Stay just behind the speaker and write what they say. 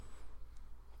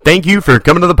Thank you for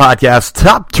coming to the podcast.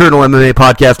 Top Turtle MMA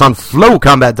podcast on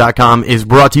FlowCombat.com is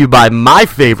brought to you by my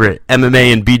favorite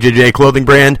MMA and BJJ clothing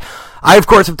brand. I, of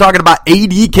course, am talking about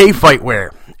ADK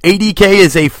Fightwear. ADK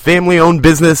is a family-owned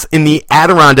business in the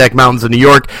Adirondack Mountains of New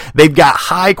York. They've got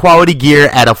high-quality gear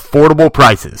at affordable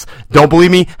prices. Don't believe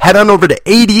me? Head on over to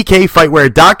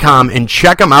adkfightwear.com and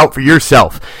check them out for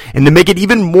yourself. And to make it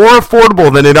even more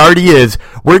affordable than it already is,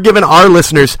 we're giving our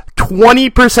listeners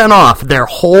 20% off their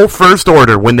whole first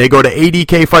order when they go to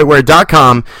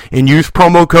adkfightwear.com and use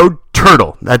promo code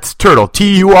TURTLE. That's TURTLE,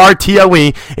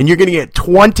 T-U-R-T-L-E, and you're going to get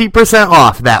 20%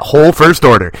 off that whole first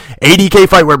order. ADK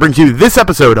Fightwear brings you this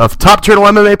episode of Top Turtle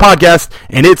MMA Podcast,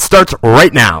 and it starts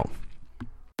right now.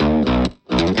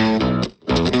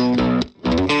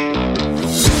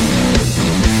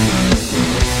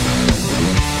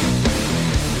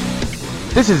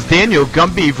 This is Daniel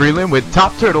Gumby Vreeland with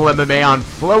Top Turtle MMA on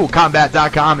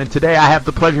FlowCombat.com, and today I have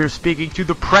the pleasure of speaking to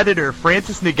the Predator,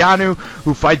 Francis Ngannou,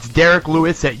 who fights Derek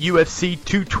Lewis at UFC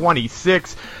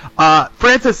 226.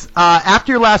 Francis,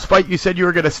 after your last fight, you said you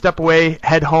were going to step away,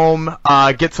 head home,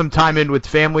 get some time in with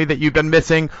family that you've been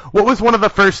missing. What was one of the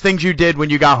first things you did when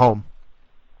you got home?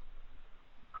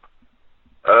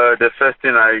 The first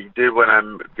thing I did when I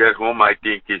get home, I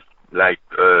think, is like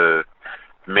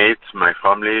meet my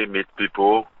family, meet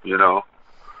people, you know,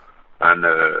 and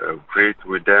greet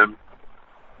with them.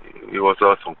 It was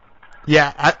awesome.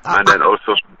 Yeah. And then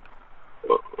also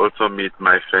meet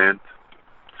my friends.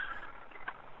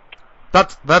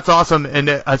 That's awesome, and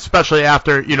especially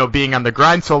after, you know, being on the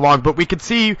grind so long. But we could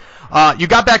see you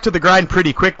got back to the grind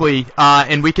pretty quickly,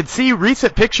 and we could see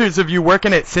recent pictures of you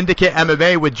working at Syndicate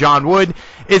MMA with John Wood.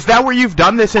 Is that where you've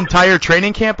done this entire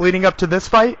training camp leading up to this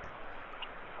fight?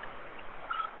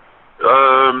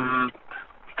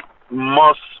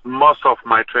 Most of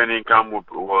my training camp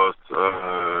was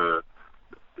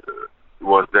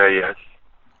there, yes.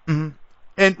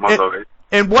 Mm-hmm. Most of it.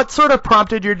 And what sort of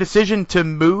prompted your decision to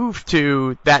move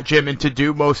to that gym and to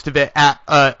do most of it at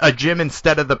a gym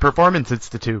instead of the Performance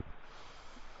Institute?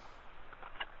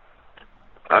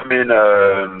 I mean,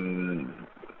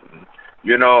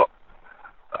 you know,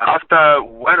 after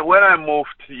when I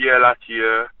moved here last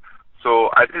year, so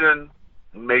I didn't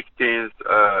make things,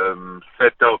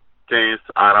 set up things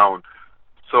around.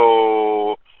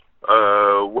 So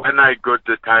when I got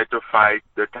the title fight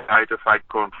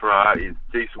contra in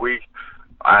 6 weeks,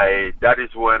 that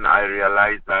is when I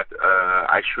realized that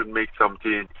I should make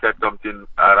set something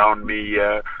around me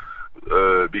here,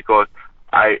 because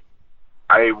I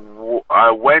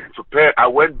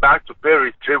went back to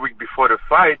Paris 3 weeks before the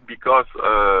fight because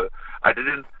I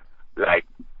didn't like.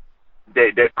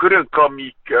 They couldn't come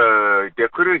here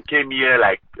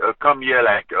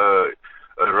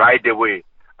right away,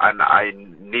 and I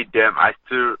need them. I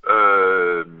still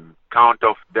count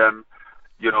of them.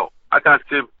 You know, I can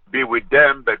still be with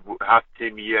them, but have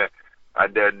team here,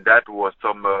 and then that was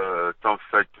some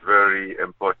fact very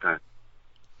important.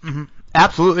 Mm-hmm.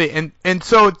 Absolutely, and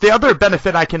so the other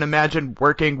benefit I can imagine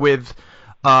working with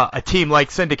a team like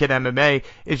Syndicate MMA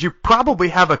is you probably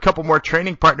have a couple more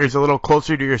training partners a little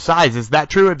closer to your size. Is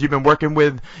that true? Have you been working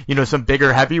with, you know, some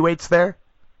bigger heavyweights there?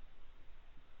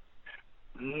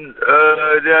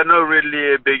 There are not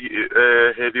really a big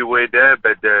heavyweight there,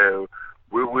 but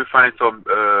we find some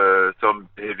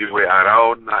heavyweight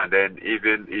around, and then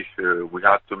even if we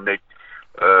have to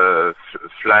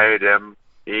fly them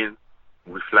in,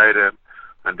 we fly them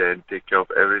and then take care of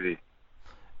everything.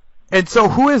 And so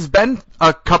who has been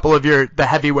a couple of the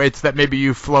heavyweights that maybe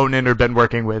you've flown in or been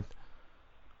working with?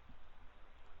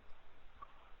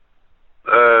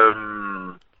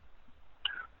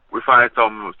 We find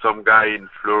some guy in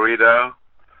Florida,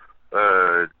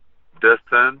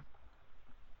 Dustin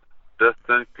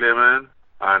Clement,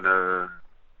 and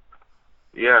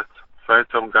yes, find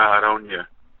some guy around here.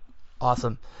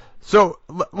 Awesome. So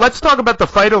let's talk about the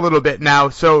fight a little bit now.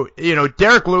 So, you know,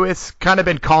 Derek Lewis kind of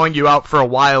been calling you out for a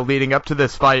while leading up to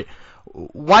this fight.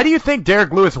 Why do you think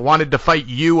Derek Lewis wanted to fight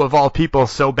you, of all people,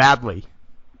 so badly?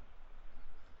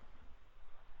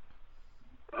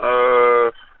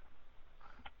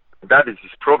 That is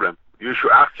his problem. You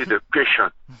should ask him the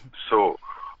question. So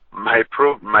my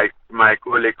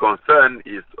only concern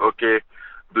is, okay,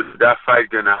 is that fight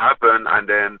gonna happen, and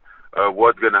then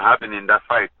what's gonna happen in that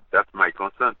fight? That's my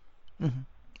concern.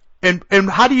 Mm-hmm. And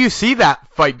how do you see that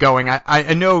fight going?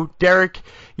 I know Derek,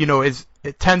 you know, it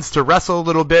tends to wrestle a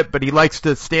little bit, but he likes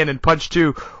to stand and punch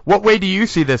too. What way do you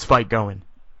see this fight going?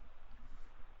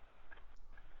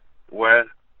 Well,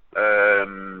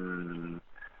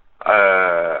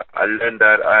 I learned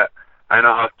that I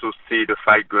don't have to see the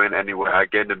fight going anywhere. I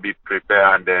get to be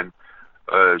prepared and then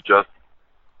just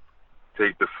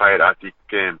take the fight as it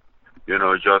came.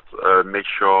 Just make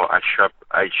sure I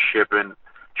sharpen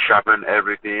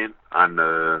everything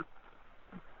and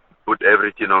put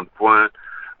everything on point,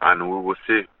 and we will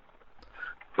see.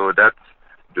 So that's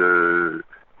the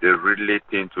really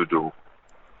thing to do.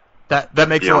 That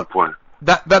makes a lot.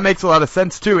 That makes a lot of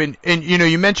sense too. And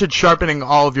you mentioned sharpening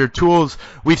all of your tools.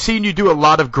 We've seen you do a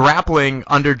lot of grappling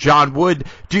under John Wood.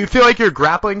 Do you feel like your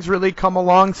grappling's really come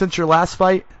along since your last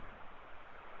fight?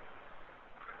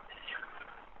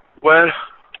 Well,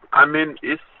 I mean,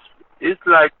 it's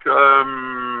like I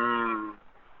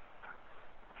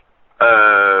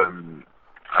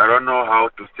don't know how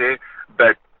to say,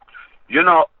 but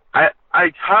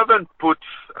I haven't put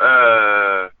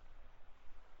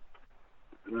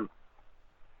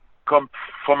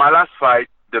for my last fight.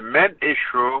 The main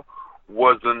issue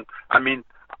wasn't. I mean,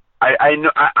 I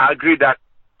agree that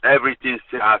everything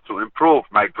still has to improve.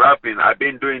 My grappling. I've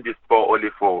been doing this for only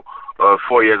 4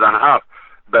 years and a half,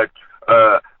 but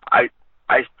I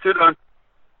still don't.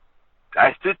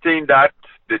 I still think that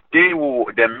the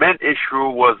main issue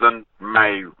wasn't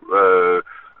my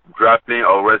grappling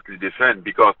or wrestling defense,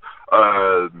 because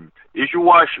if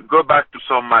you go back to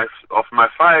some of my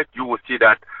fight, you will see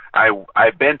that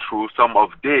I been through some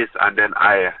of this, and then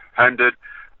I handled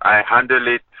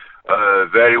it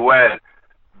very well.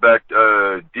 But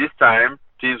this time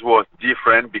things was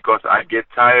different because I get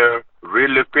tired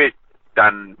really quick.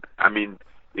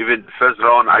 Even the first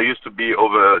round, I used to be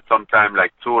over sometime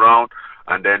like 2 rounds,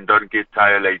 and then don't get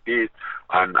tired like this.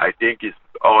 And I think it's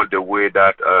all the way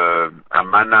that I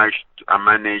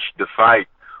managed the fight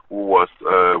who was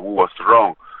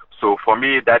wrong. So for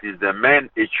me, that is the main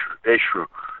issue.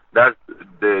 That's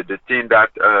the thing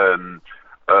that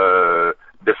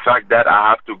the fact that I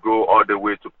have to go all the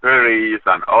way to Paris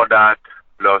and all that,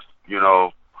 plus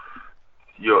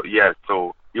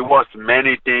so it was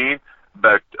many things.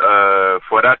 But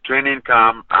for that training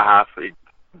camp, I have a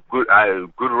good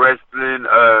wrestling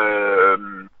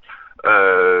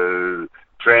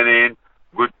training,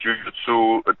 good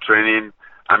jiu-jitsu training.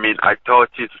 I mean, I thought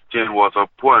his chin was a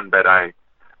point, but I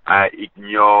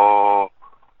ignore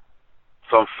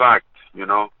some facts,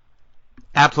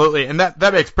 Absolutely, and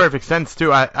that makes perfect sense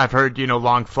too. I've heard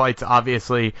long flights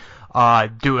obviously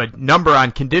do a number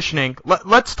on conditioning.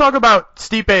 Let's talk about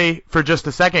Stipe for just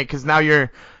a second, because now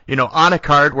you're on a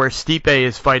card where Stipe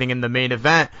is fighting in the main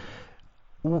event.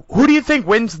 Who do you think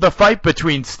wins the fight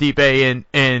between Stipe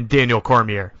and Daniel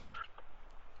Cormier?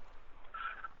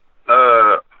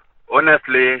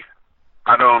 Honestly,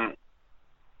 I don't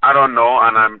know,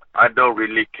 and I don't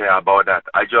really care about that.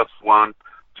 I just want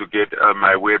to get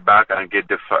my weight back and get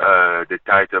the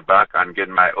title back and get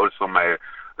my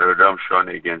redemption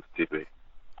against Stipe.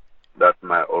 That's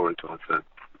my only concern.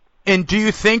 And do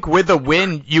you think with a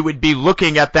win you would be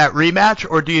looking at that rematch,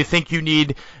 or do you think you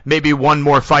need maybe one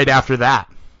more fight after that?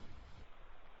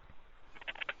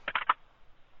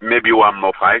 Maybe one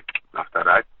more fight after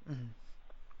that. Mm-hmm.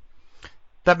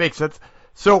 That makes sense.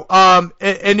 So,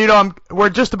 we're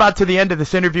just about to the end of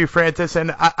this interview, Francis,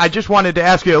 and I just wanted to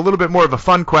ask you a little bit more of a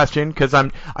fun question, because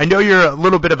I know you're a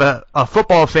little bit of a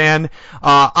football fan.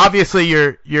 Obviously,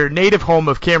 your native home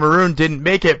of Cameroon didn't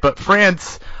make it, but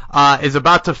France is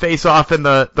about to face off in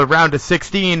the round of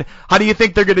 16. How do you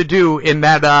think they're going to do in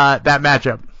that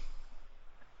matchup?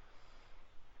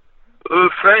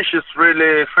 French is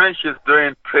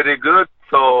doing pretty good,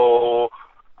 so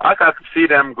I can see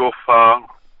them go far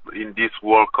in this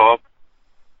World Cup.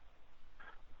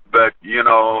 But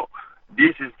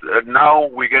this is now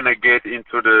we're gonna get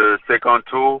into the second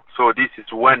tour, so this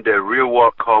is when the real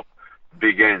World Cup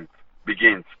begins.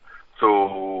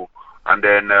 So, and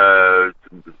then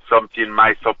something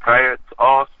might surprise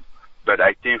us, but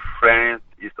I think France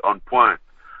is on point.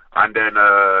 And then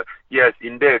yes,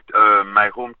 indeed, my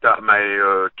hometown,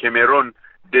 my Cameroon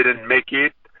didn't make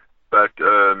it, but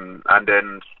and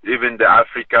then even the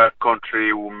Africa country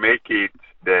who make it,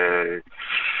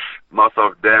 most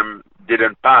of them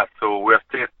didn't pass. So we're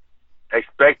still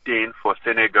expecting for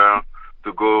Senegal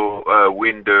to go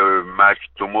win the match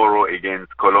tomorrow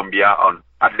against Colombia, on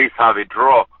at least have a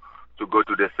draw to go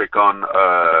to the second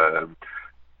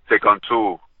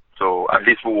tour. So at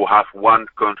least we will have one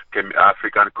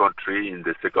African country in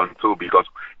the second tour, because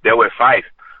there were 5,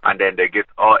 and then they get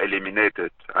all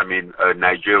eliminated. I mean,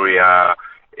 Nigeria,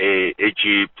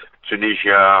 Egypt,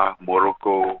 Tunisia,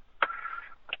 Morocco.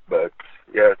 But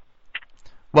yes.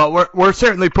 Well, we're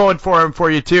certainly pulling for him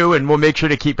for you too, and we'll make sure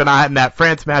to keep an eye on that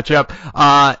France matchup.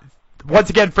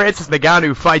 Once again, Francis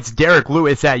Ngannou fights Derek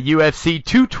Lewis at UFC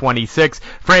 226.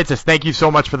 Francis, thank you so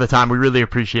much for the time. We really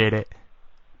appreciate it.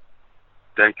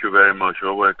 Thank you very much.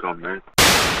 You're welcome, man.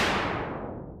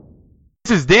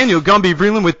 This is Daniel Gumby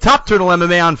Vreeland with Top Turtle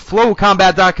MMA on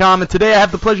FlowCombat.com, and today I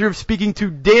have the pleasure of speaking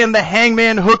to Dan the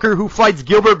Hangman Hooker, who fights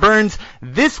Gilbert Burns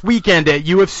this weekend at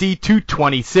UFC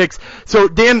 226. So,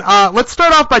 Dan, let's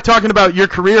start off by talking about your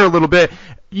career a little bit.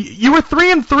 You were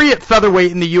 3-3 at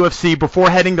featherweight in the UFC before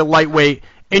heading to lightweight,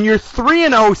 and you're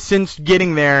 3-0 since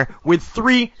getting there with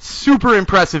 3 super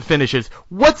impressive finishes.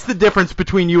 What's the difference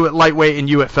between you at lightweight and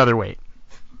you at featherweight?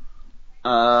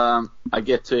 I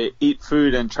get to eat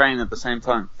food and train at the same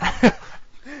time.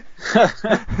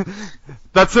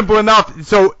 That's simple enough.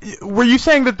 So, were you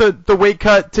saying that the weight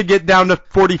cut to get down to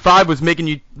 45 was making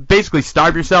you basically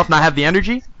starve yourself, not have the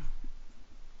energy?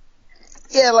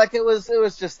 Yeah, like it was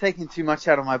just taking too much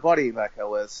out of my body. Like I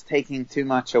was taking too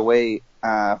much away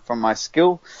from my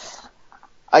skill.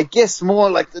 I guess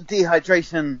more like the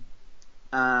dehydration,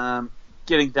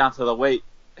 getting down to the weight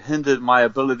hindered my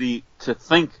ability to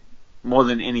think more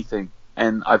than anything.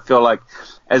 And I feel like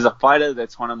as a fighter,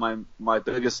 that's one of my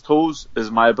biggest tools is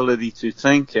my ability to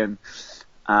think and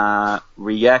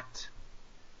react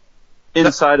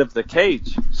inside of the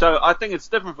cage. So I think it's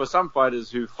different for some fighters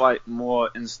who fight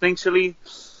more instinctually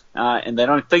and they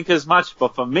don't think as much.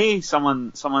 But for me,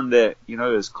 someone that, you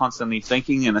know, is constantly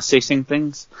thinking and assessing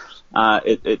things,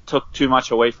 it took too much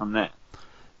away from that.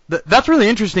 That's really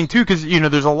interesting, too, because, you know,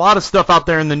 there's a lot of stuff out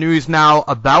there in the news now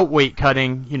about weight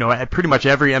cutting. You know, pretty much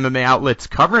every MMA outlet's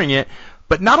covering it,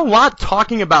 but not a lot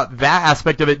talking about that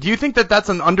aspect of it. Do you think that that's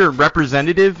an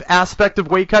underrepresented aspect of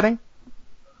weight cutting?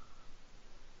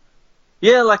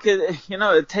 Yeah, like,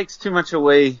 it takes too much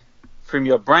away from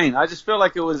your brain. I just feel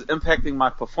like it was impacting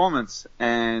my performance,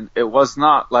 and it was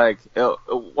not, like, it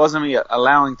wasn't me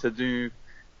allowing to do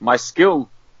my skill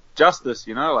justice,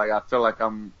 you know? Like, I feel like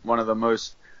I'm one of the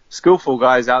most skillful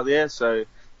guys out there,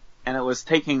 and it was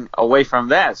taking away from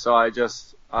that. So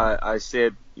I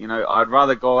said, you know, I'd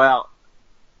rather go out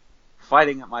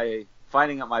fighting at my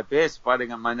best,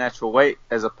 fighting at my natural weight,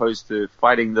 as opposed to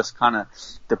fighting this kind of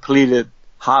depleted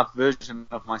half version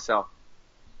of myself.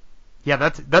 Yeah,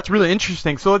 that's really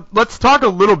interesting. So let's talk a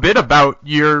little bit about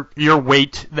your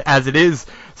weight as it is.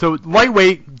 So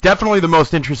lightweight, definitely the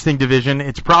most interesting division.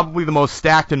 It's probably the most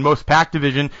stacked and most packed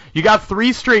division. You got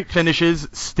 3 straight finishes,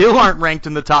 still aren't ranked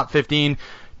in the top 15.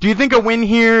 Do you think a win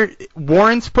here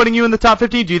warrants putting you in the top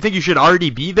 15? Do you think you should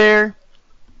already be there?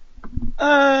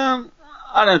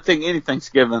 I don't think anything's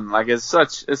given. Like it's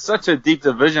such a deep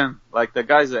division. Like the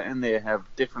guys that are in there have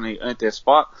definitely earned their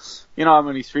spot. You know, I'm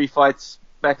only 3 fights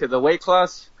back at the weight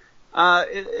class.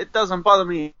 It doesn't bother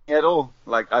me at all.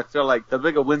 Like I feel like the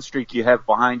bigger win streak you have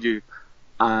behind you,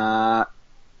 the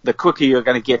quicker you're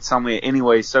going to get somewhere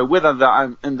anyway. So whether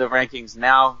I'm in the rankings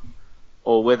now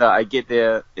or whether I get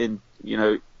there in, you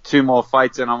know, 2 more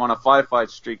fights and I'm on a 5-fight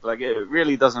streak, like it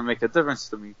really doesn't make a difference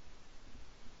to me.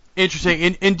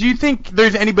 Interesting. And do you think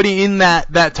there's anybody in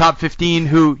that top 15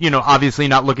 who, you know, obviously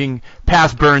not looking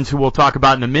past Burns, who we'll talk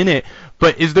about in a minute,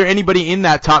 but is there anybody in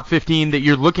that top 15 that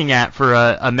you're looking at for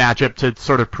a matchup to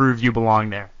sort of prove you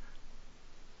belong there?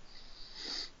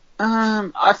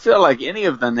 I feel like any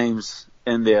of the names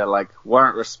in there, like,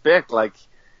 warrant respect. Like,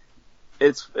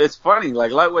 it's funny,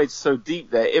 like, lightweight's so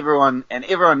deep that everyone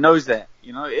knows that,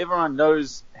 you know, everyone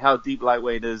knows how deep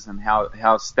lightweight is and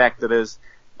how stacked it is.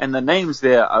 And the names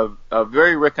there are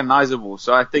very recognizable.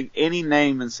 So I think any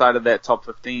name inside of that top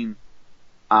 15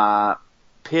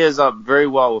 pairs up very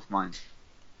well with mine.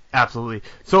 Absolutely.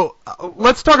 So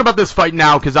let's talk about this fight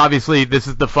now, because obviously this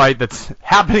is the fight that's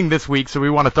happening this week, so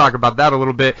we want to talk about that a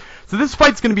little bit. So this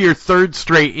fight's going to be your 3rd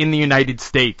straight in the United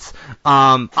States.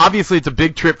 Obviously it's a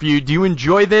big trip for you. Do you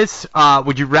enjoy this?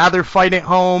 Would you rather fight at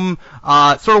home?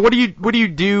 Sort of what do you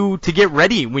do to get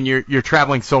ready when you're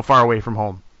traveling so far away from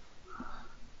home?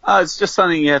 It's just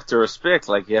something you have to respect.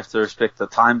 Like, you have to respect the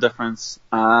time difference.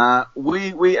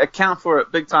 We account for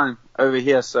it big time over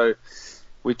here. So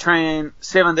we train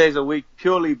 7 days a week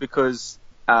purely because,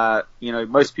 you know,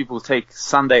 most people take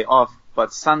Sunday off,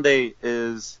 but Sunday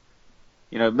is,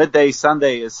 you know, midday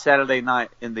Sunday is Saturday night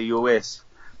in the US.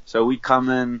 So we come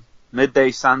in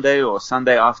midday Sunday or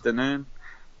Sunday afternoon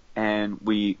and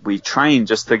we train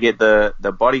just to get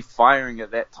the body firing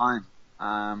at that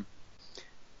time.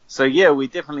 So yeah, we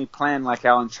definitely plan like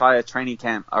our entire training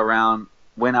camp around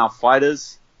when our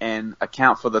fighters and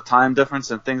account for the time difference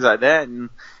and things like that. And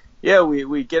yeah,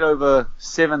 we get over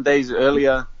 7 days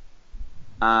earlier,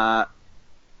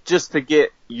 just to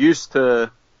get used to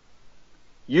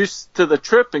the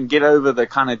trip and get over the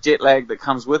kind of jet lag that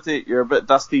comes with it. You're a bit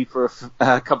dusty for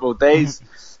a couple of days,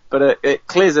 but it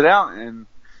clears it out. And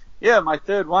yeah, my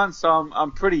 3rd one, so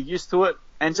I'm pretty used to it.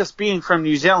 And just being from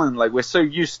New Zealand, like, we're so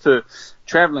used to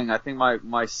traveling. I think my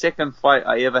 2nd fight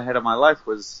I ever had in my life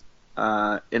was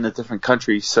in a different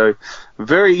country. So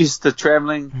very used to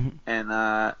traveling,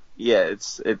 and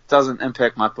it doesn't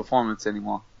impact my performance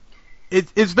anymore.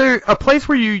 Is there a place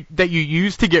where you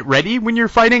use to get ready when you're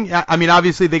fighting? I mean,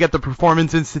 obviously they got the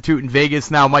Performance Institute in Vegas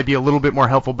now, might be a little bit more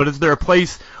helpful, but is there a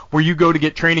place where you go to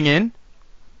get training in?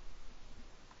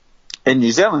 In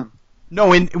New Zealand? No,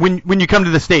 when you come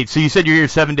to the States. So you said you're here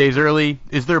 7 days early.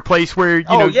 Is there a place where you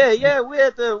know? Yeah, we're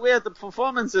at the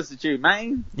Performance Institute,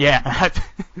 man. Yeah.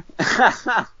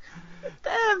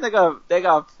 Damn, they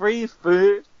got free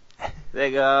food.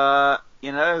 They got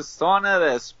sauna,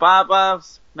 there's spa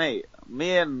baths, mate.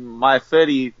 Me and my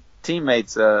 30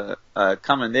 teammates are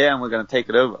coming there, and we're gonna take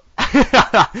it over.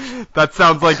 That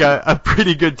sounds like a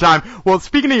pretty good time. Well,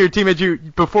 speaking of your teammates,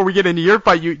 before we get into your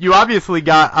fight, you obviously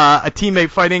got a teammate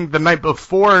fighting the night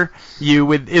before you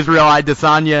with Israel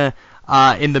Adesanya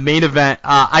in the main event.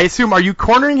 I assume, are you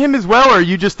cornering him as well, or are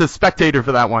you just a spectator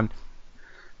for that one?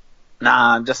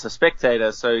 Nah, I'm just a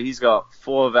spectator. So he's got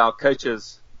 4 of our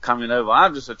coaches coming over.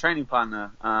 I'm just a training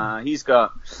partner. He's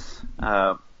got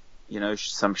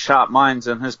some sharp minds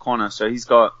in his corner. So he's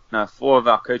got 4 of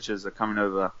our coaches are coming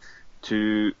over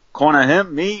to corner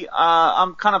him. Me,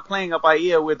 I'm kind of playing it by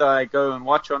ear whether I go and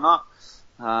watch or not.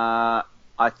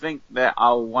 I think that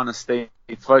I'll want to stay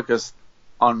focused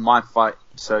on my fight.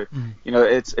 So,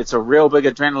 it's a real big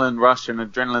adrenaline rush and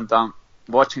adrenaline dump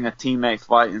watching a teammate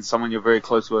fight and someone you're very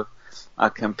close with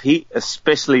compete,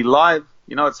 especially live.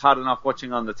 It's hard enough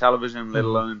watching on the television, let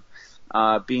alone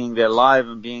being there live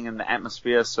and being in the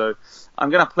atmosphere. So I'm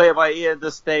going to play it by ear at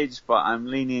this stage, but I'm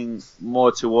leaning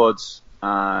more towards,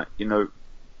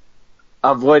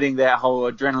 avoiding that whole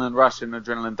adrenaline rush and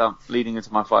adrenaline dump leading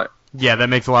into my fight. Yeah, that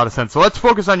makes a lot of sense. So let's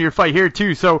focus on your fight here,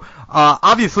 too. So,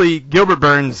 obviously, Gilbert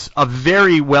Burns, a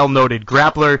very well-noted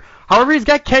grappler. However, he's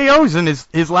got KOs in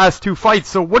his last 2 fights.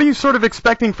 So what are you sort of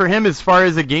expecting for him as far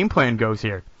as a game plan goes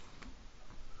here?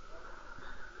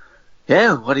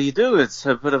 Yeah, what do you do? It's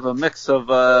a bit of a mix of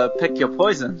pick your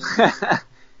poison.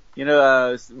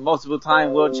 Multiple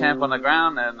time world champ on the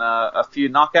ground and a few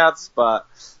knockouts, but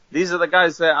these are the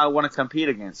guys that I want to compete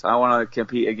against. I want to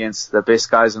compete against the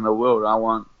best guys in the world. I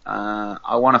want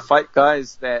to fight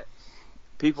guys that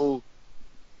people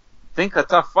think are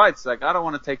tough fights. Like, I don't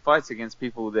want to take fights against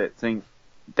people that think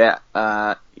that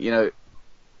that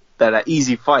are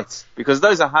easy fights, because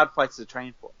those are hard fights to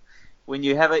train for. When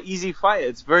you have an easy fight,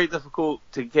 it's very difficult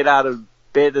to get out of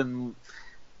bed at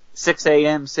 6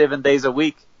 a.m. 7 days a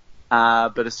week.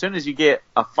 But as soon as you get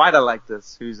a fighter like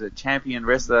this, who's a champion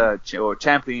wrestler or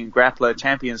champion grappler,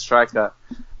 champion striker,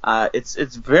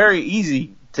 it's very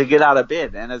easy to get out of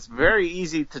bed, and it's very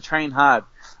easy to train hard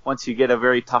once you get a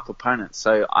very tough opponent.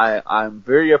 So I'm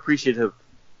very appreciative.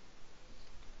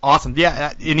 Awesome.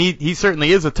 Yeah, and he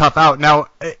certainly is a tough out. Now,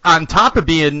 on top of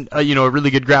being a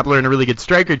really good grappler and a really good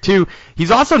striker too,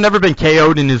 he's also never been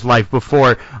KO'd in his life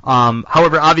before.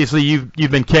 However, obviously you've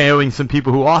been KOing some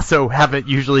people who also haven't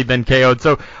usually been KO'd.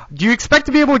 So, do you expect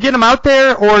to be able to get him out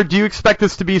there, or do you expect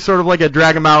this to be sort of like a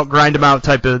drag him out, grind him out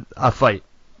type of fight?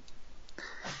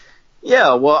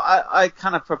 Yeah, well, I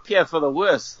kind of prepare for the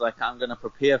worst. Like, I'm going to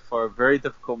prepare for a very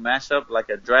difficult matchup, like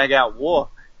a drag out war.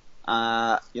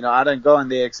 I don't go in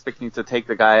there expecting to take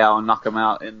the guy out and knock him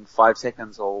out in 5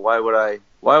 seconds. Or why would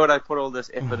I put all this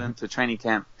effort into training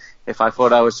camp if I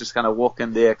thought I was just going to walk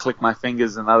in there, click my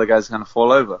fingers, and the other guy's going to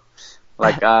fall over?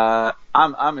 Like,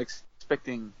 I'm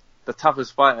expecting the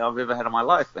toughest fight I've ever had in my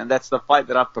life, and that's the fight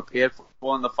that I've prepared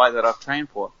for and the fight that I've trained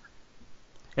for.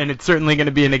 And it's certainly going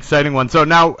to be an exciting one. So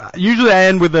now, usually I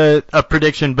end with a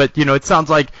prediction, but it sounds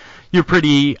like you're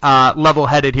pretty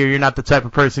level-headed here. You're not the type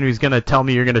of person who's going to tell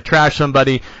me you're going to trash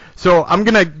somebody. So I'm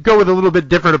going to go with a little bit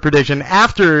different of prediction.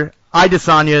 After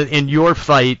Adesanya in your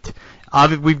fight,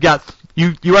 we've got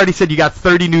you already said you got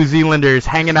 30 New Zealanders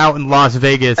hanging out in Las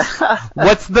Vegas.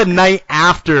 What's the night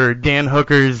after Dan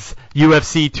Hooker's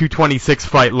UFC 226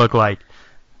 fight look like?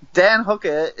 Dan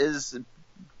Hooker is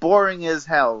boring as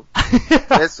hell.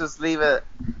 Let's just leave it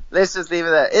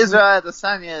there. Israel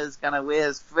Adesanya is going to wear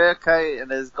his fur coat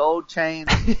and his gold chain,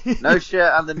 no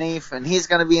shirt underneath, and he's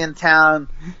going to be in town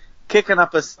kicking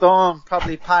up a storm,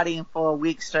 probably partying for a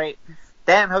week straight.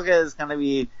 Dan Hooker is going to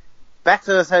be back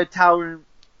to his hotel room,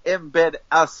 in bed,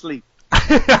 asleep.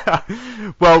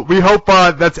 Well, we hope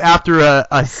that's after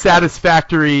a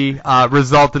satisfactory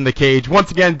result in the cage.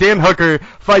 Once again, Dan Hooker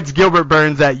fights Gilbert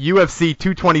Burns at UFC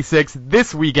 226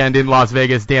 this weekend in Las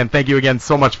Vegas. Dan, thank you again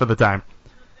so much for the time.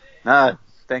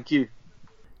 Thank you.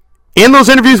 And those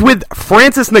interviews with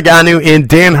Francis Ngannou and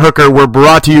Dan Hooker were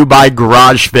brought to you by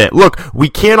GarageFit. Look, we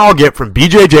can't all get from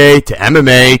BJJ to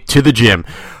MMA to the gym.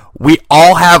 We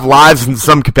all have lives in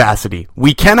some capacity.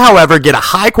 We can, however, get a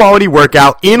high-quality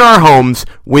workout in our homes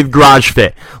with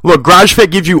GarageFit. Look,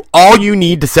 GarageFit gives you all you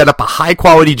need to set up a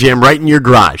high-quality gym right in your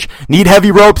garage. Need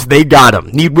heavy ropes? They got them.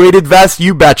 Need weighted vests?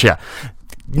 You betcha.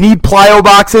 Need plyo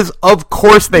boxes? Of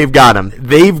course they've got them.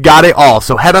 They've got it all.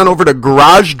 So head on over to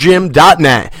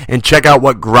GarageGym.net and check out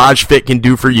what GarageFit can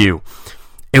do for you.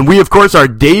 And we, of course, are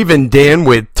Dave and Dan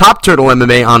with Top Turtle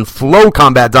MMA on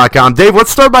FlowCombat.com. Dave,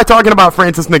 let's start by talking about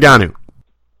Francis Ngannou.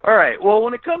 All right. Well,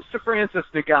 when it comes to Francis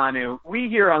Ngannou, we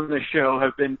here on the show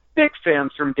have been big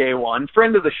fans from day one.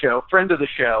 Friend of the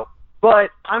show. But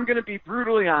I'm going to be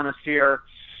brutally honest here.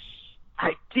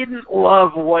 I didn't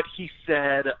love what he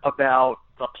said about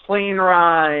the plane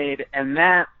ride and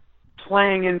that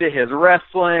playing into his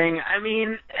wrestling. I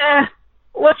mean,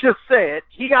 let's just say it.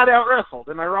 He got out-wrestled.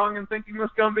 Am I wrong in thinking this,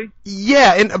 Gumby?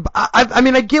 Yeah, and I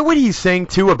mean, I get what he's saying,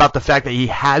 too, about the fact that he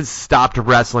has stopped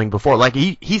wrestling before. Like,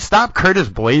 he stopped Curtis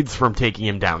Blades from taking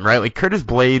him down, right? Like, Curtis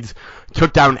Blades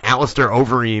took down Alistair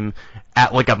Overeem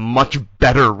at, like, a much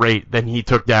better rate than he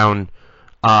took down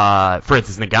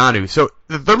Francis Ngannou. So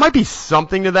there might be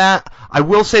something to that. I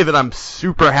will say that I'm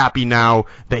super happy now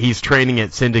that he's training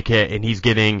at Syndicate and he's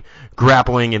getting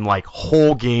grappling and like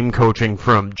whole game coaching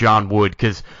from John Wood,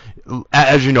 because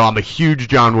as you know, I'm a huge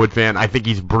John Wood fan. I think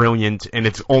he's brilliant and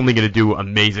it's only going to do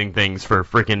amazing things for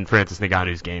freaking Francis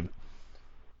Ngannou's game.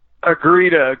 Agree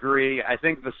to agree. I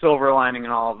think the silver lining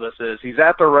in all of this is he's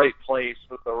at the right place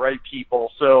with the right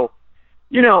people. So,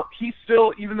 you know, he's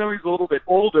still, even though he's a little bit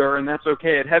older, and that's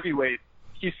okay at heavyweight,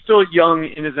 he's still young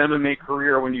in his MMA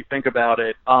career when you think about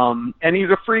it. And he's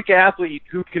a freak athlete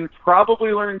who can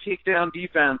probably learn takedown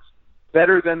defense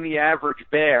better than the average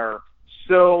bear.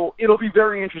 So it'll be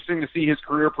very interesting to see his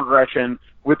career progression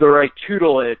with the right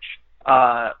tutelage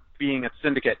being at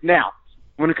Syndicate. Now,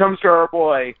 when it comes to our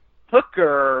boy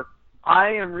Hooker, I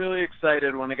am really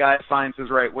excited when a guy finds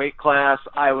his right weight class.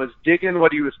 I was digging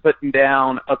what he was putting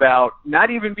down about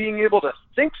not even being able to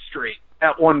think straight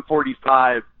at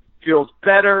 145. Feels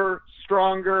better,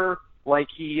 stronger, like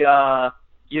he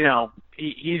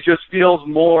just feels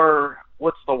more,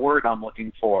 what's the word I'm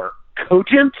looking for?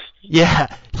 Cogent?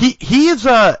 Yeah, he's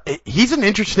an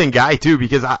interesting guy too,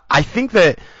 because I think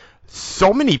that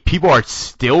so many people are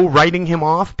still writing him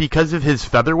off because of his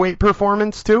featherweight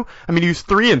performance too. I mean, he was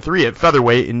 3-3 at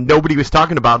featherweight, and nobody was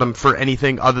talking about him for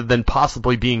anything other than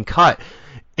possibly being cut.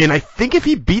 And I think if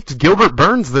he beats Gilbert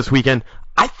Burns this weekend,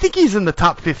 I think he's in the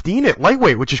top 15 at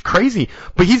lightweight, which is crazy.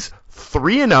 But he's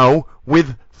 3-0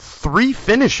 with 3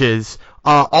 finishes,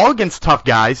 all against tough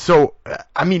guys. So,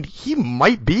 I mean, he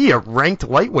might be a ranked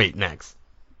lightweight next.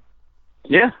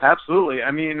 Yeah, absolutely.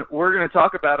 I mean, we're going to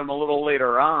talk about him a little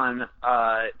later on.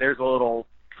 There's a little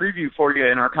preview for you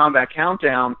in our Combat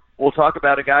Countdown. We'll talk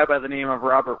about a guy by the name of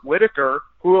Robert Whittaker,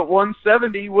 who at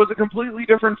 170 was a completely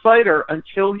different fighter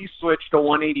until he switched to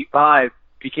 185,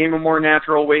 became a more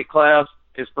natural weight class.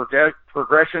 His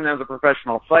progression as a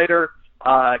professional fighter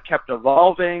kept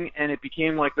evolving, and it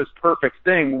became like this perfect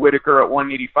thing. Whittaker at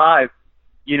 185.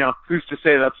 You know, who's to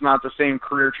say that's not the same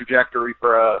career trajectory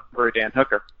for a Dan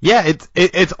Hooker? Yeah,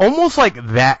 it's almost like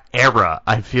that era.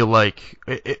 I feel like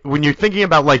when you're thinking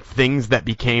about like things that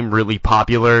became really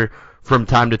popular from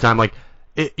time to time, like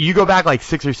you go back like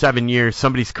 6 or 7 years,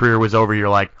 somebody's career was over. You're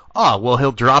like, oh, well,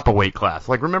 he'll drop a weight class.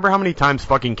 Like, remember how many times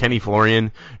fucking Kenny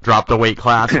Florian dropped a weight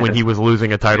class when he was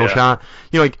losing a title shot?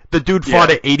 You know, like, the dude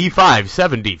fought at 85,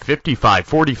 70, 55,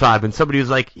 45, and somebody was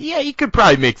like, yeah, you could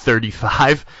probably make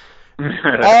 35.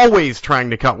 Always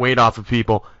trying to cut weight off of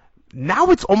people.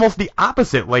 Now it's almost the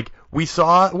opposite. Like, we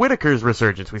saw Whittaker's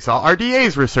resurgence. We saw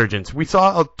RDA's resurgence. We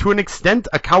saw, to an extent,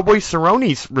 a Cowboy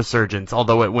Cerrone's resurgence,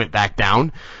 although it went back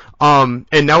down. And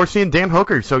now we're seeing Dan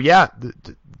Hooker. So, yeah,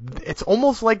 it's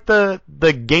almost like the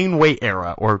gain weight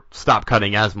era, or stop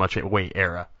cutting as much weight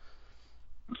era.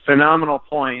 Phenomenal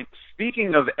point.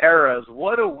 Speaking of eras,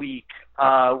 what a week.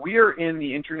 We are in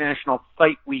the International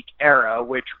Fight Week era,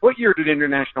 what year did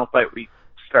International Fight Week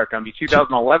start, Gumby?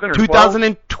 2011 or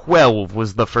 2012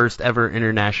 was the first ever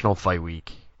International Fight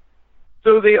Week.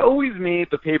 So they always made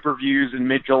the pay-per-views in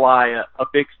mid-July a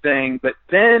big thing, but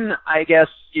then I guess,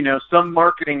 you know, some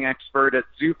marketing expert at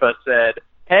Zuffa said,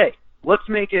 hey, let's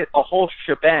make it a whole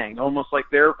shebang, almost like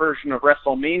their version of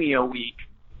WrestleMania week.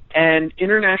 And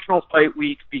International Fight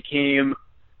Week became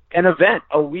an event,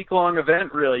 a week-long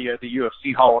event, really. You had the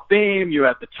UFC Hall of Fame, you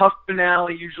had the TUF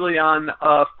finale usually on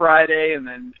Friday, and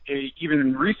then even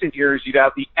in recent years, you'd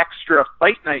have the extra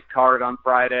fight night card on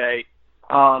Friday,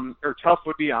 or TUF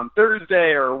would be on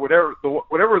Thursday, or whatever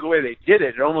the way they did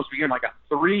it. It almost became like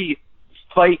a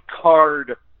 3-fight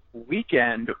card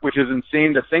weekend, which is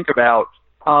insane to think about.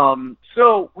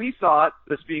 So we thought,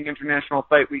 this being International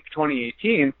Fight Week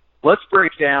 2018, let's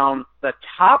break down the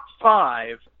top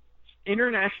 5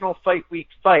 International Fight Week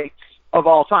fights of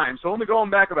all time. So only going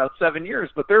back about 7 years,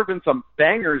 but there have been some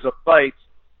bangers of fights.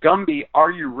 Gumby,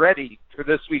 are you ready for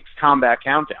this week's Combat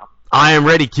Countdown? I am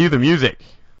ready. Cue the music.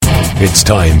 It's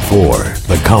time for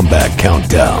the Combat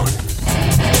Countdown.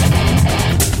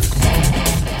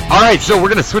 All right, so we're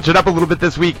going to switch it up a little bit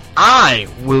this week. I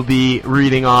will be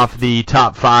reading off the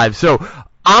top 5. So,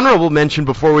 honorable mention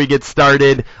before we get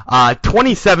started,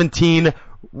 2017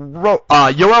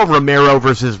 Yoel Romero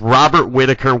versus Robert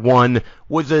Whittaker 1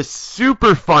 was a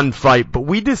super fun fight, but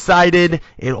we decided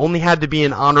it only had to be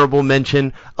an honorable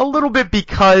mention a little bit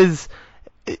because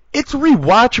it's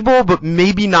rewatchable, but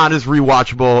maybe not as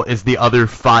rewatchable as the other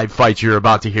 5 fights you're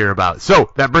about to hear about.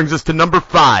 So that brings us to number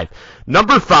 5.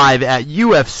 Number 5 at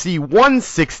UFC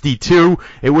 162,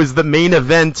 it was the main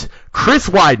event, Chris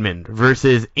Weidman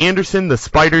versus Anderson the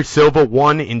Spider Silva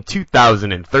 1 in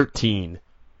 2013.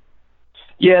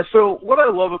 Yeah, so what I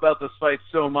love about this fight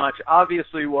so much,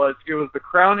 obviously, was it was the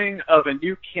crowning of a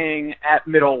new king at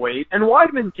middleweight, and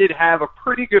Weidman did have a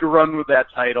pretty good run with that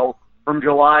title from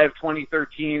July of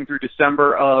 2013 through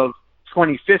December of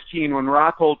 2015 when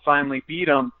Rockhold finally beat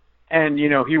him. And, you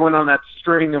know, he went on that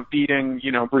string of beating,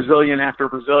 you know, Brazilian after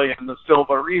Brazilian, the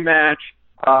Silva rematch.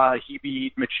 He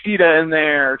beat Machida in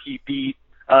there. He beat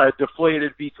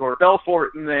deflated Vitor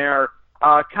Belfort in there.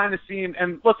 Kind of seemed,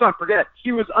 and let's not forget,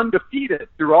 he was undefeated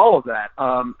through all of that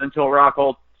until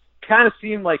Rockhold. Kind of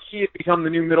seemed like he had become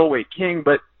the new middleweight king,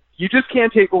 but you just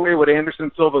can't take away what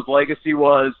Anderson Silva's legacy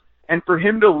was. And for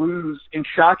him to lose in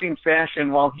shocking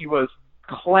fashion while he was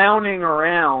clowning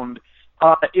around,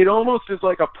 it almost is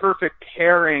like a perfect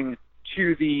pairing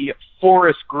to the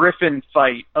Forrest Griffin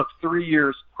fight of 3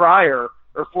 years prior,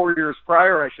 or 4 years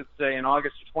prior, I should say, in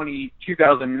August of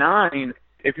 2009.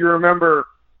 If you remember,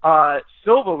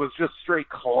 Silva was just straight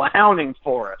clowning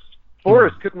Forrest.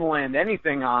 Forrest couldn't land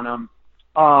anything on him,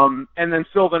 and then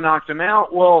Silva knocked him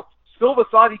out. Well, Silva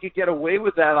thought he could get away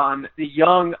with that on the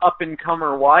young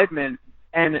up-and-comer Weidman,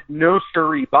 and no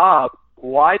siree Bob.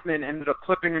 Weidman ended up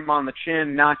clipping him on the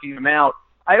chin, knocking him out.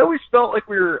 I always felt like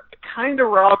we were kind of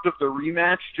robbed of the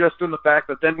rematch just in the fact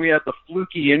that then we had the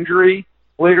fluky injury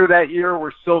later that year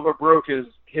where Silva broke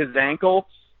his ankle.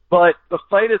 But the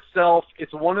fight itself,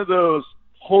 it's one of those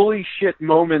holy shit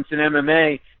moments in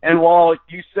MMA. And while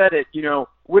you said it, you know,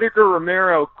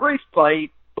 Whittaker-Romero, great fight,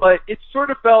 but it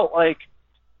sort of felt like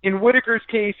in Whittaker's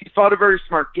case, he fought a very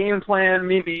smart game plan,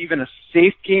 maybe even a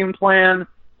safe game plan,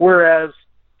 whereas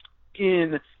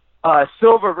in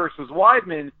Silva versus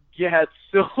Weidman, you had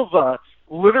Silva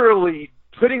literally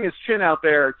putting his chin out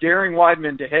there, daring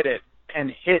Weidman to hit it,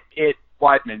 and hit it,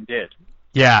 Weidman did.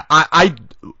 Yeah, I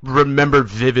remember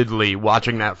vividly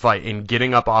watching that fight and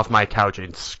getting up off my couch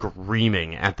and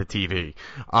screaming at the TV.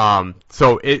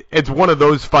 So it's one of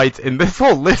those fights, and this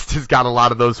whole list has got a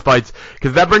lot of those fights,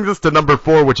 because that brings us to number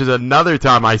 4, which is another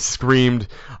time I screamed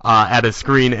at a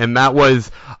screen, and that was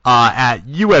at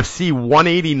UFC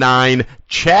 189,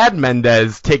 Chad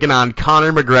Mendes taking on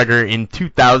Conor McGregor in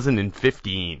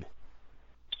 2015.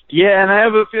 Yeah, and I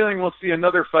have a feeling we'll see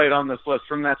another fight on this list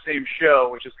from that same show,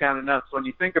 which is kind of nuts when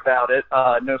you think about it.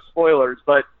 No spoilers,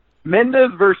 but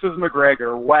Mendes versus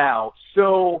McGregor. Wow.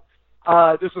 So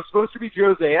this was supposed to be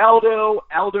Jose Aldo.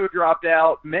 Aldo dropped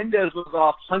out. Mendes was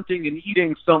off hunting and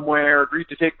eating somewhere, agreed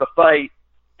to take the fight.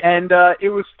 And it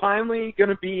was finally going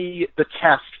to be the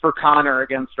test for Conor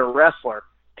against a wrestler.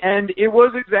 And it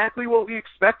was exactly what we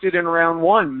expected in round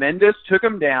 1. Mendes took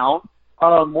him down.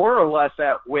 More or less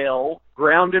at will,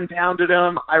 ground and pounded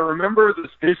him. I remember this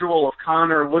visual of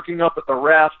Conor looking up at the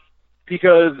ref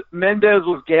because Mendes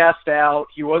was gassed out.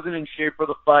 He wasn't in shape for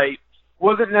the fight,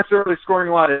 wasn't necessarily scoring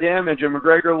a lot of damage, and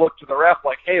McGregor looked to the ref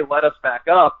like, hey, let us back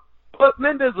up. But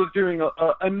Mendes was doing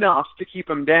enough to keep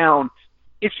him down.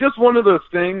 It's just one of those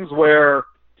things where,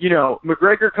 you know,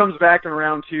 McGregor comes back in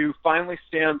round 2, finally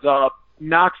stands up,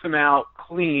 knocks him out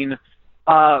clean.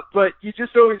 But you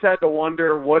just always had to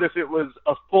wonder, what if it was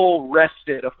a full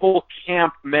rested, a full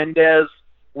camp Mendes?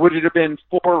 Would it have been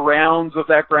 4 rounds of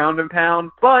that ground and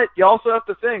pound? But you also have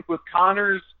to think, with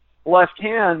Conor's left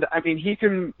hand, I mean, he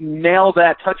can nail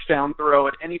that touchdown throw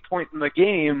at any point in the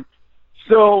game.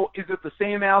 So is it the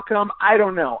same outcome? I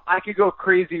don't know. I could go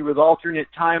crazy with alternate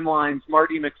timelines,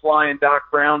 Marty McFly and Doc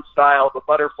Brown style, the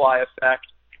butterfly effect.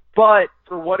 But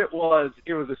for what it was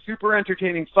a super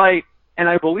entertaining fight. And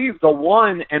I believe the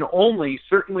one and only,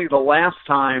 certainly the last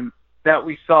time that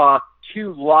we saw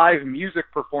 2 live music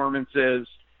performances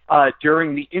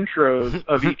during the intros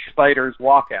of each fighter's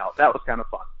walkout. That was kind of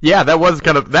fun. Yeah, that was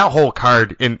kind of, that whole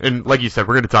card, and like you said,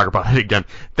 we're going to talk about it again.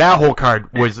 That whole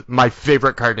card was my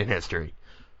favorite card in history.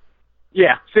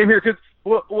 Yeah, same here. Because,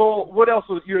 well, what else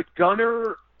was you had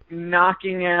Gunner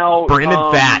knocking out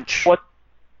Brandon Thatch.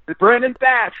 Brandon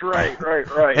Thatch, right.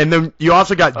 And then you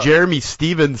also got Jeremy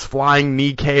Stevens flying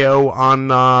knee KO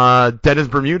on Dennis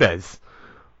Bermudez.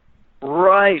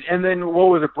 Right, and then what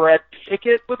was it, Brad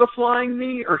Pickett with a flying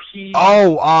knee, or he?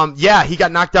 Oh, yeah, he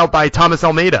got knocked out by Thomas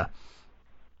Almeida.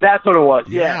 That's what it was.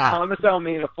 Yeah, Yeah. Thomas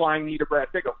Almeida flying knee to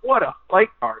Brad Pickett. What a fight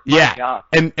card! My Yeah, God.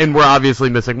 and we're obviously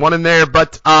missing one in there,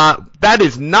 but that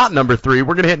is not number 3.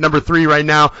 We're going to hit number 3 right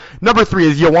now. Number 3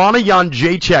 is Joanna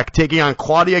Jędrzejczyk taking on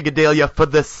Claudia Gadelha for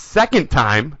the second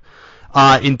time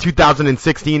in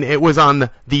 2016. It was on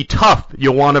the tough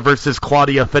Joanna versus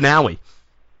Claudia finale.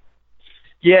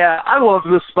 Yeah, I love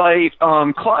this fight.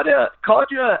 Claudia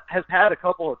has had a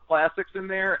couple of classics in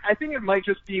there. I think it might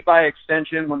just be by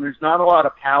extension when there's not a lot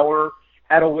of power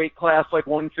at a weight class like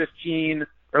 115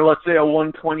 or let's say a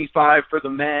 125 for the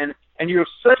men, and you have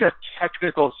such a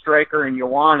technical striker in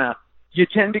Joanna, you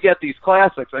tend to get these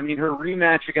classics. I mean, her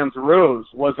rematch against Rose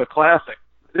was a classic.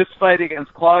 This fight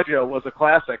against Claudia was a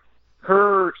classic.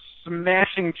 Her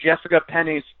smashing Jessica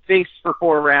Penne's face for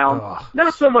 4 rounds.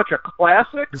 Not so much a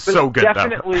classic, but So good,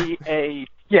 definitely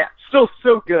still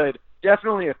so good.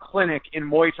 Definitely a clinic in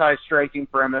Muay Thai striking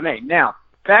for MMA. Now,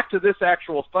 back to this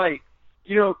actual fight.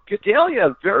 You know,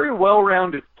 Gadelha, very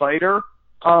well-rounded fighter.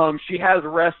 She has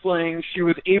wrestling. She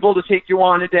was able to take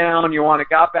Joanna down. Joanna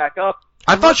got back up.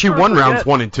 I thought she won rounds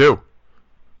 1 and 2.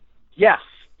 Yes,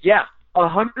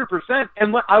 100%.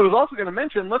 And I was also going to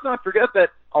mention, let's not forget that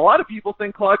a lot of people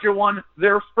think Claudia won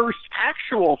their first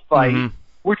actual fight,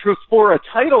 which was for a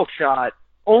title shot,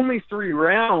 only 3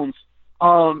 rounds.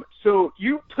 So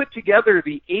you put together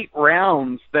the 8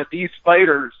 rounds that these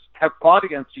fighters have fought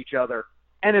against each other,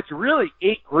 and it's really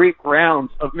 8 great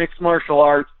rounds of mixed martial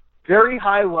arts, very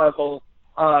high level.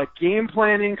 Game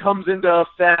planning comes into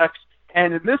effect,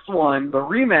 and in this one, the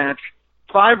rematch,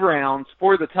 5 rounds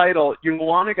for the title.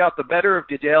 Joanna got the better of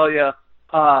Gadelha.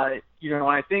 And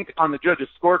I think on the judges'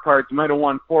 scorecards, might have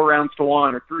won 4 rounds to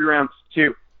 1 or 3 rounds to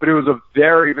 2. But it was a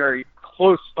very, very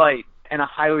close fight and a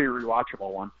highly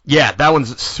rewatchable one. Yeah, that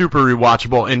one's super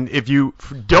rewatchable. And if you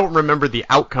don't remember the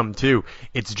outcome, too,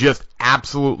 it's just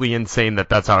absolutely insane that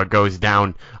that's how it goes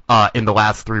down in the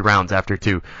last 3 rounds after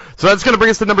 2. So that's going to bring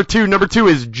us to number 2. Number 2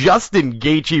 is Justin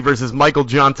Gaethje versus Michael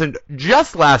Johnson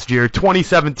just last year,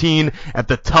 2017, at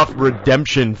the Tough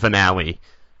Redemption finale.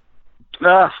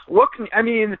 What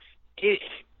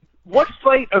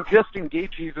fight of Justin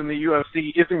Gaethje's in the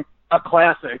UFC isn't a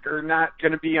classic or not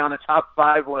going to be on a top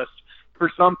 5 list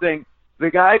for something?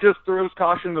 The guy just throws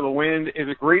caution to the wind. Is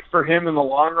it great for him in the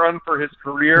long run for his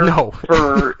career? No.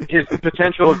 For his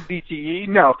potential of CTE?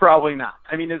 No, probably not.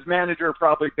 I mean, his manager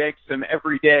probably begs him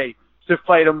every day to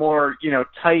fight a more,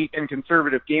 tight and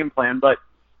conservative game plan. But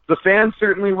the fans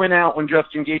certainly went out when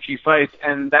Justin Gaethje fights,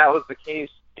 and that was the case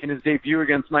in his debut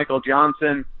against Michael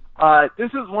Johnson.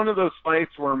 This is one of those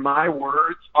fights where my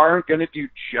words aren't going to do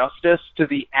justice to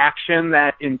the action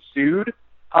that ensued.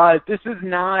 This is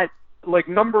not,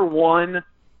 number 1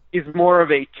 is more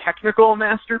of a technical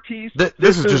masterpiece.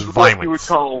 This is just what violence. You would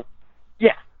call,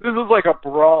 this is like a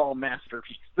brawl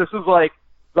masterpiece. This is like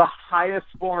the highest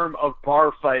form of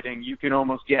bar fighting you can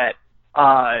almost get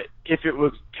if it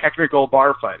was technical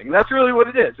bar fighting. That's really what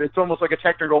it is. It's almost like a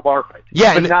technical bar fight.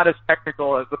 Yeah, but not as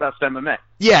technical as the best MMA.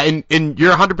 Yeah, and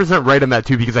you're 100% right on that,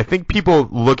 too, because I think people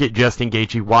look at Justin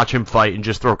Gaethje, watch him fight, and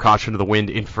just throw caution to the wind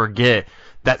and forget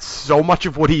that so much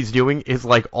of what he's doing is,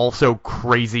 also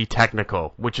crazy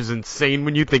technical, which is insane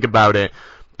when you think about it.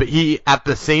 But he, at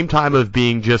the same time of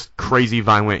being just crazy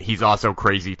violent, he's also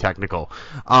crazy technical.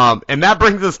 And that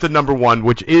brings us to number 1,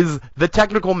 which is the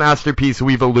technical masterpiece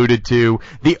we've alluded to.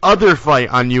 The other fight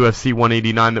on UFC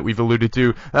 189 that we've alluded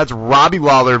to, that's Robbie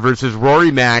Lawler versus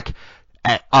Rory Mack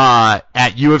at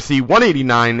UFC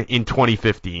 189 in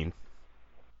 2015.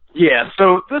 Yeah,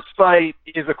 so this fight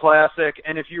is a classic,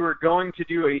 and if you were going to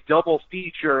do a double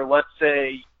feature, let's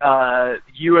say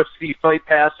UFC Fight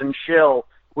Pass and chill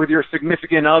with your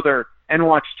significant other and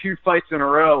watch 2 fights in a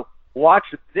row, watch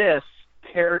this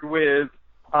paired with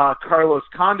Carlos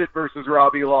Condit versus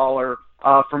Robbie Lawler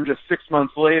from just 6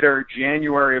 months later,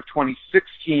 January of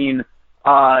 2016,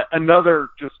 another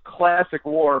just classic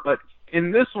war. But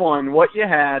in this one, what you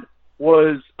had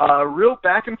was a real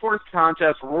back-and-forth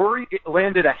contest. Rory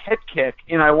landed a head kick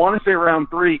in, I want to say, round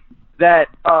 3 that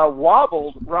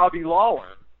wobbled Robbie Lawler.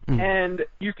 And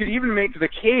you could even make the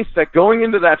case that going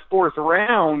into that 4th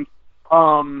round,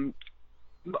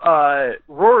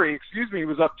 Rory,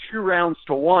 was up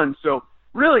 2-1. So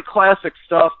really classic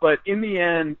stuff. But in the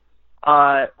end,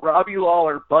 Robbie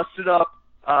Lawler busted up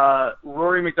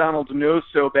Rory McDonald's nose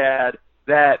so bad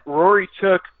that Rory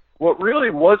took what really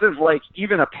wasn't like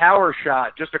even a power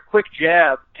shot, just a quick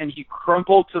jab, and he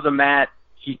crumpled to the mat.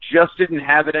 He just didn't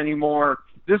have it anymore.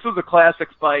 This was a classic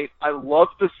fight. I love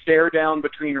the stare down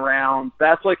between rounds.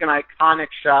 That's like an iconic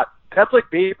shot. That's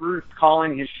like Babe Ruth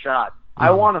calling his shot.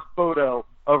 I want a photo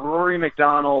of Rory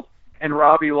McDonald and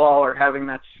Robbie Lawler having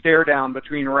that stare down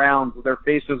between rounds with their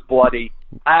faces bloody.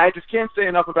 I just can't say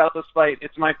enough about this fight.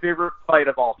 It's my favorite fight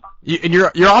of all time. And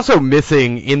you're also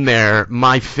missing in there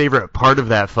my favorite part of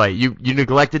that fight. You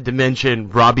neglected to mention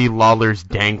Robbie Lawler's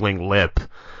dangling lip,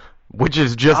 which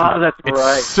is just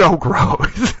it's so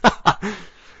gross.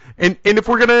 And if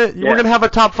we're gonna have a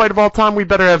top fight of all time, we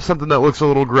better have something that looks a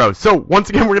little gross. So once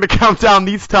again, we're gonna count down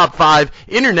these top 5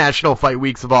 international fight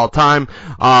weeks of all time.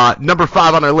 Number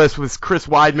 5 on our list was Chris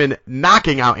Weidman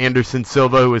knocking out Anderson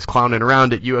Silva, who was clowning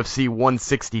around at UFC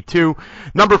 162.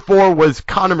 Number 4 was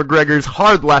Conor McGregor's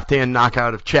hard left-hand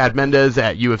knockout of Chad Mendes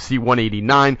at UFC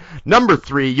 189. Number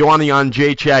 3, Joanna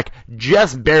Jędrzejczyk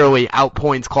just barely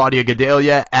outpoints Claudia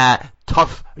Gadelha at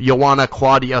tough Joanna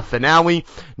Claudia finale.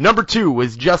 Number 2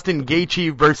 was Justin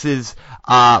Gaethje versus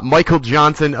Michael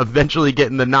Johnson, eventually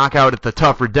getting the knockout at the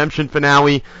tough redemption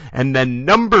finale. And then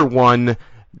number 1,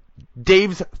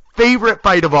 Dave's favorite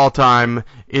fight of all time,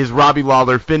 is Robbie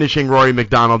Lawler finishing Rory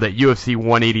McDonald at UFC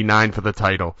 189 for the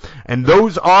title. And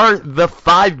those are the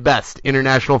 5 best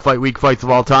International Fight Week fights of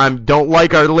all time. Don't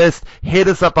like our list? Hit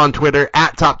us up on Twitter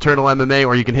at Top Turtle MMA,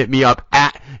 or you can hit me up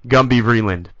at Gumby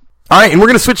Vreeland. All right, and we're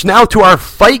going to switch now to our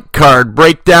fight card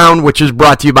breakdown, which is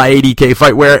brought to you by ADK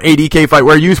Fightwear. ADK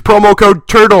Fightwear, use promo code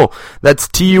TURTLE, that's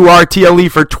TURTLE,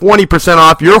 for 20%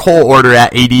 off your whole order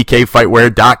at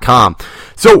adkfightwear.com.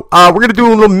 So we're going to do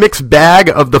a little mixed bag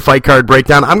of the fight card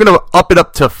breakdown. I'm going to up it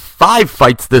up to 5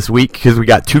 fights this week because we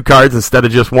got 2 cards instead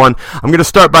of just 1. I'm going to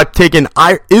start by taking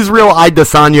Israel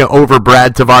Adesanya over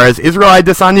Brad Tavares. Israel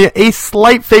Adesanya, a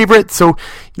slight favorite, so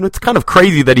it's kind of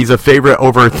crazy that he's a favorite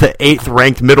over the 8th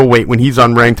ranked middleweight when he's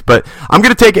unranked, but I'm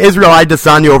going to take Israel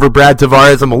Adesanya over Brad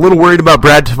Tavares. I'm a little worried about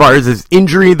Brad Tavares'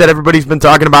 injury that everybody's been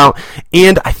talking about,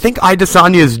 and I think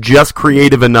Adesanya is just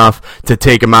creative enough to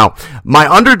take him out. My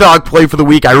underdog play for the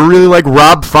week, I really like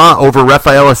Rob Font over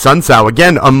Rafael Assunção.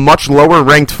 Again, a much lower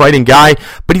ranked fighting guy,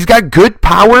 but he's got good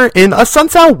power, and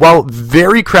Assunção, while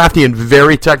very crafty and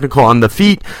very technical on the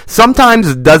feet,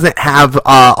 sometimes doesn't have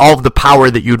all of the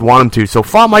power that you'd want him to. So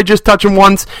Font might just touch him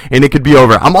once, and it could be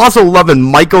over. I'm also loving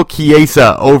Michael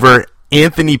Chiesa over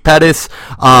Anthony Pettis.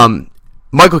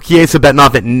 Michael Chiesa betting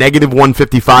off at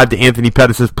 -155 to Anthony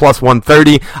Pettis'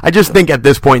 +130. I just think at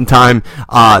this point in time,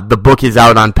 the book is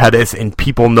out on Pettis, and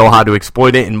people know how to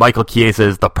exploit it, and Michael Chiesa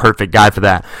is the perfect guy for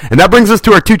that. And that brings us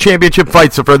to our 2 championship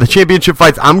fights. So for the championship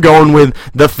fights, I'm going with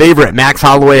the favorite, Max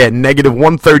Holloway, at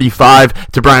 -135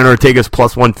 to Brian Ortega's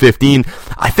 +115.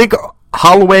 I think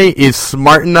Holloway is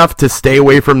smart enough to stay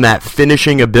away from that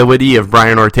finishing ability of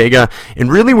Brian Ortega.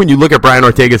 And really, when you look at Brian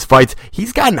Ortega's fights,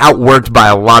 he's gotten outworked by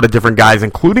a lot of different guys,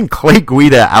 including Clay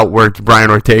Guida outworked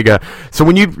Brian Ortega. So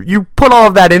when you put all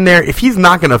of that in there, if he's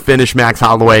not going to finish Max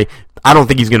Holloway, I don't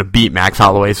think he's going to beat Max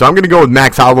Holloway. So I'm going to go with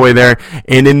Max Holloway there.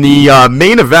 And in the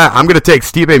main event, I'm going to take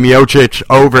Stipe Miocic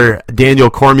over Daniel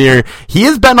Cormier. He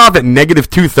is betting off at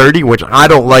 -230, which I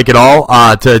don't like at all,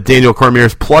 to Daniel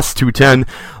Cormier's +210.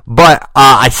 But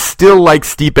I still like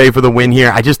Stipe for the win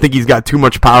here. I just think he's got too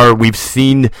much power. We've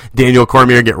seen Daniel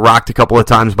Cormier get rocked a couple of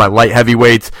times by light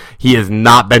heavyweights. He has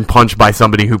not been punched by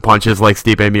somebody who punches like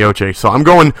Stipe Miocic. So I'm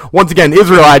going, once again,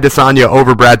 Israel Adesanya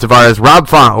over Brad Tavares, Rob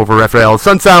Font over Rafael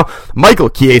Assunção, Michael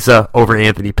Chiesa over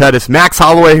Anthony Pettis, Max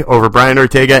Holloway over Brian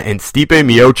Ortega, and Stipe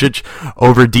Miocic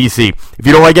over DC. If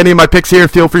you don't like any of my picks here,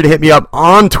 feel free to hit me up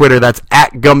on Twitter. That's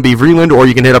at Gumby Vreeland, or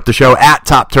you can hit up the show at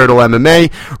Top Turtle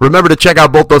MMA. Remember to check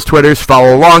out both those Twitters,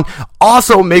 follow along.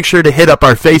 Also, make sure to hit up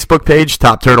our Facebook page,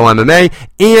 Top Turtle MMA,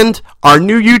 and our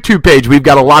new YouTube page. We've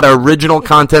got a lot of original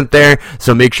content there,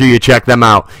 so make sure you check them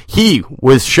out. He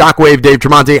was Shockwave Dave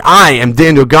Tremonti. I am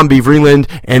Daniel Gumby Vreeland,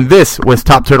 and this was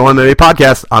Top Turtle MMA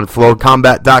Podcast on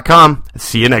FlowCombat.com.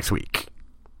 See you next week.